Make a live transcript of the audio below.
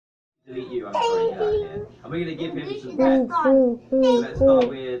delete you. I'm throwing you out here. And we're gonna give him some pets.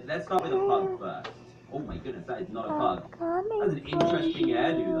 Let's start with a pug first. Oh my goodness, that is not a pug. That's an interesting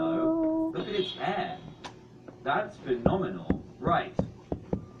hairdo though. Look at its hair. That's phenomenal. Right.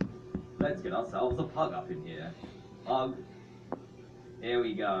 Let's get ourselves a pug up in here. Pug. Here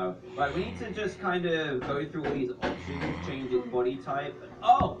we go. Right, we need to just kind of go through all these options, change its body type.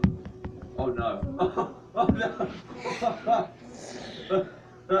 Oh! Oh no. Oh no.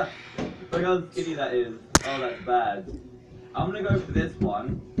 Look how skinny that is. Oh, that's bad. I'm gonna go for this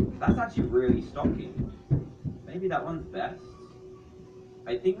one. That's actually really stocky. Maybe that one's best.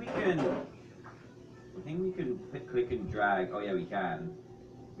 I think we can click and drag. Oh yeah, we can.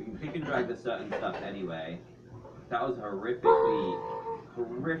 We can click and drag the certain stuff anyway. That was horrifically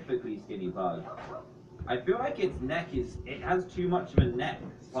skinny pug. I feel like its neck it has too much of a neck.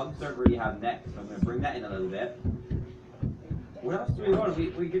 Pugs don't really have necks, so I'm gonna bring that in a little bit. What else do we want?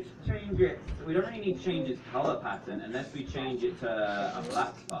 We could change it. We don't really need to change its color pattern unless we change it to a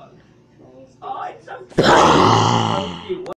black pug. Oh, it's so cute.